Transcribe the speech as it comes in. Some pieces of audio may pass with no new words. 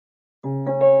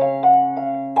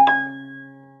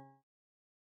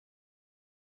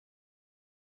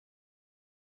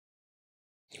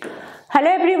Hello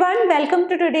everyone, welcome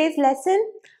to today's lesson.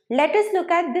 Let us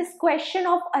look at this question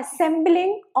of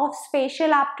assembling of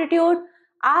spatial aptitude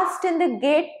asked in the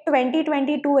GATE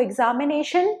 2022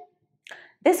 examination.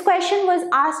 This question was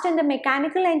asked in the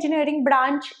mechanical engineering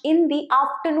branch in the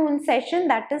afternoon session,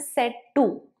 that is set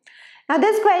 2. Now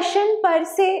this question per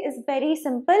se is very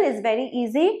simple, is very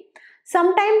easy.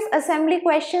 Sometimes assembly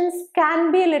questions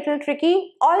can be a little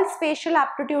tricky. All spatial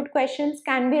aptitude questions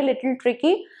can be a little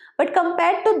tricky. But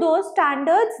compared to those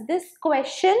standards, this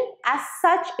question as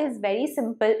such is very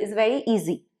simple, is very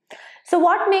easy. So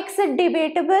what makes it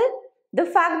debatable? The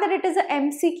fact that it is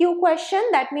an MCQ question,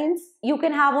 that means you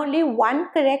can have only one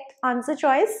correct answer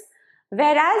choice.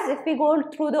 Whereas if we go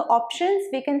through the options,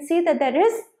 we can see that there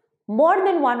is more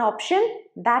than one option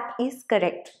that is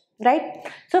correct, right?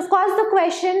 So of course the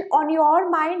question on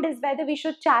your mind is whether we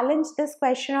should challenge this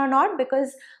question or not,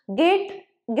 because GATE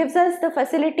gives us the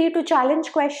facility to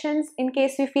challenge questions in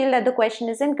case we feel that the question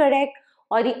is incorrect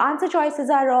or the answer choices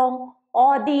are wrong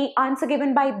or the answer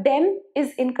given by them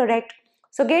is incorrect.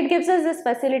 So GATE gives us this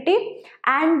facility,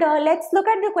 and let's look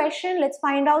at the question, let's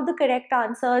find out the correct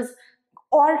answers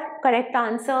or correct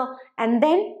answer and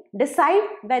then decide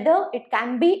whether it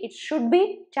can be, it should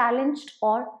be challenged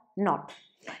or not.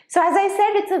 So as I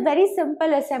said, it's a very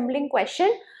simple assembling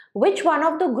question. Which one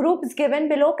of the groups given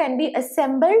below can be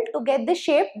assembled to get the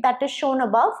shape that is shown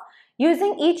above,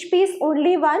 using each piece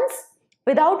only once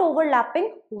without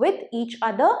overlapping with each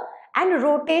other, and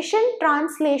rotation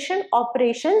translation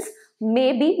operations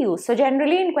may be used. So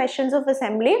generally in questions of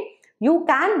assembly, you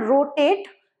can rotate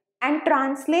and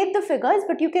translate the figures,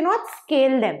 but you cannot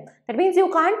scale them. That means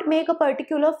you can't make a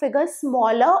particular figure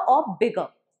smaller or bigger,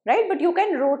 right? But you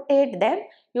can rotate them,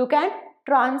 you can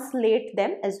translate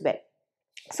them as well.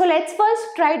 So let's first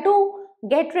try to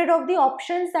get rid of the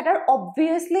options that are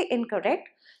obviously incorrect.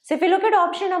 So if you look at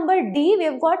option number D, we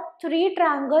have got 3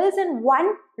 triangles and 1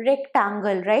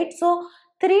 rectangle, right? So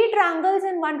 3 triangles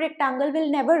and 1 rectangle will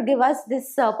never give us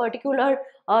this particular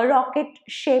rocket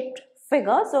shaped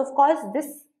figure. So of course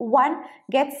this one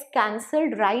gets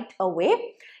cancelled right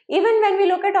away. Even when we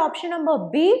look at option number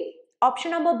B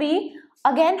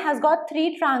again has got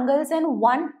 3 triangles and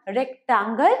 1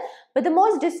 rectangle, but the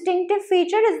most distinctive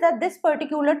feature is that this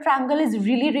particular triangle is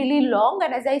really long,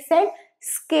 and as I said,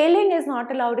 scaling is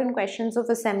not allowed in questions of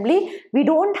assembly. We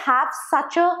don't have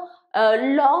such a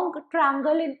long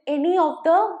triangle in any of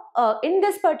the in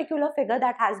this particular figure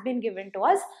that has been given to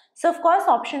us. So of course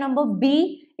option number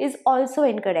B is also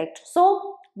incorrect.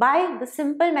 So by the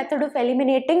simple method of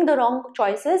eliminating the wrong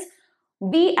choices,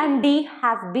 B and D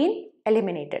have been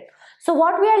eliminated. So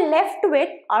what we are left with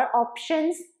are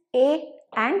options A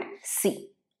and C.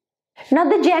 Now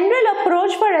the general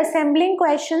approach for assembling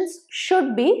questions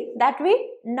should be that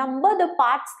we number the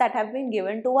parts that have been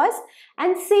given to us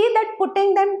and see that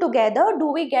putting them together,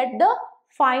 do we get the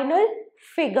final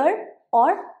figure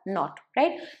or not,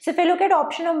 right? So if I look at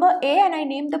option number A and I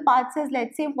name the parts as,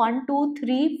 let's say 1, 2,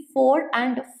 3, 4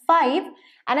 and 5,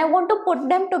 and I want to put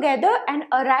them together and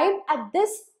arrive at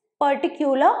this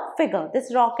particular figure,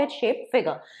 this rocket shaped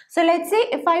figure. So let's say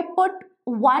if I put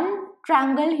one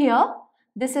triangle here,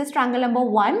 this is triangle number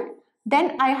 1,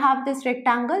 then I have this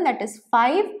rectangle that is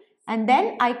 5, and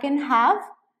then I can have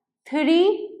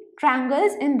 3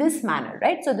 triangles in this manner,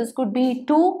 right? So this could be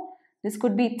 2, this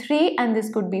could be 3 and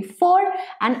this could be 4,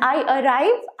 and I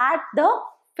arrive at the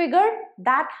figure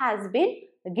that has been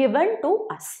given to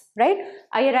us, right?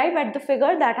 I arrive at the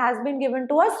figure that has been given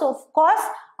to us. So of course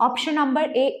option number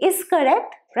A is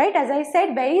correct, right? As I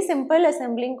said, very simple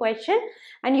assembling question,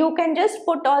 and you can just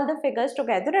put all the figures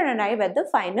together and arrive at the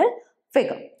final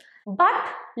figure. But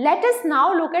let us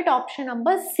now look at option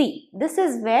number C. This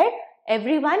is where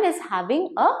everyone is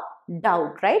having a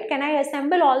doubt, right? Can I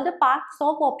assemble all the parts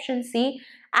of option C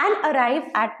and arrive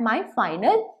at my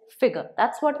final figure?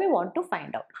 That's what we want to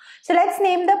find out. So let's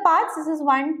name the parts. This is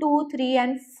 1, 2, 3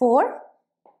 and 4.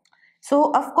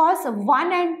 So of course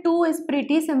 1 and 2 is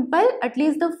pretty simple. At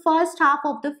least the first half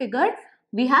of the figure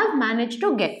we have managed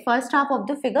to get. First half of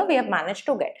the figure we have managed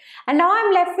to get. And now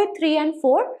I'm left with 3 and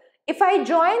 4. If I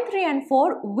join 3 and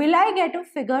 4, will I get a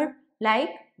figure like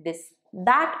this?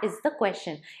 That is the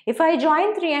question. If I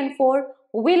join 3 and 4,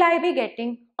 will I be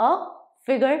getting a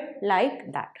figure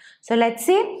like that? So let's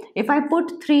see, if I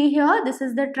put 3 here, this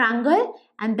is the triangle,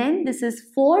 and then this is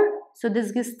 4. So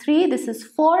this is 3, this is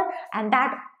 4, and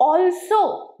that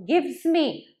also gives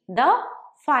me the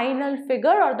final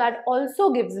figure, or that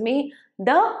also gives me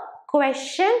the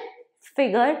question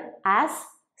figure as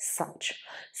such.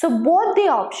 So both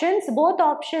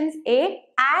options A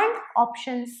and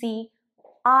option C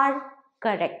are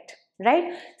correct.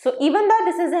 right? So even though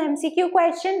this is an MCQ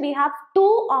question, we have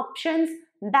two options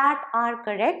that are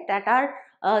correct, that are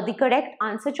the correct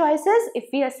answer choices. If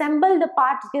we assemble the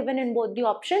parts given in both the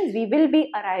options, we will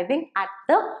be arriving at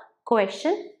the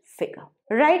question figure,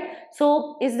 right?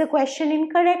 So is the question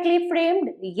incorrectly framed?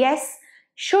 Yes.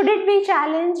 Should it be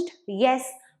challenged?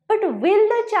 Yes. But will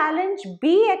the challenge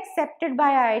be accepted by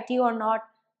IIT or not?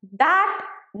 That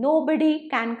nobody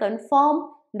can confirm,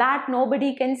 that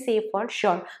nobody can say for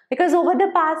sure, because over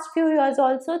the past few years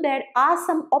also there are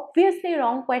some obviously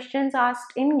wrong questions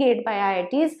asked in GATE by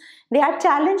IITs. They are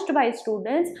challenged by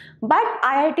students, but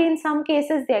IIT in some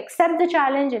cases they accept the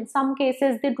challenge, in some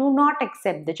cases they do not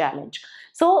accept the challenge.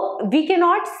 So we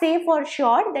cannot say for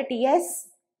sure that yes,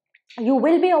 you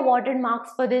will be awarded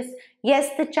marks for this, yes,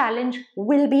 the challenge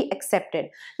will be accepted.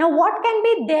 Now what can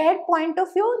be their point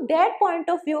of view? Their point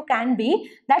of view can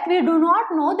be that we do not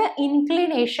know the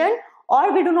inclination,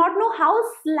 or we do not know how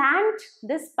slant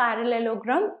this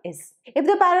parallelogram is. If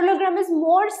the parallelogram is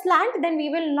more slant, then we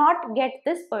will not get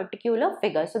this particular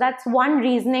figure. So that's one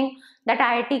reasoning that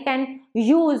IIT can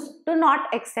use to not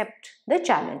accept the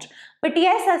challenge. But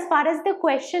yes, as far as the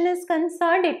question is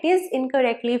concerned, it is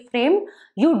incorrectly framed.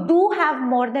 You do have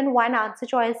more than one answer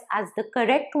choice as the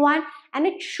correct one, and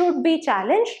it should be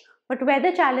challenged. But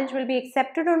whether challenge will be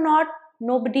accepted or not,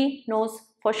 nobody knows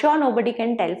for sure. Nobody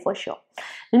can tell for sure.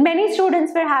 Many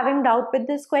students were having doubt with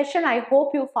this question. I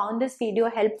hope you found this video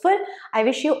helpful. I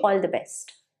wish you all the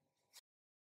best.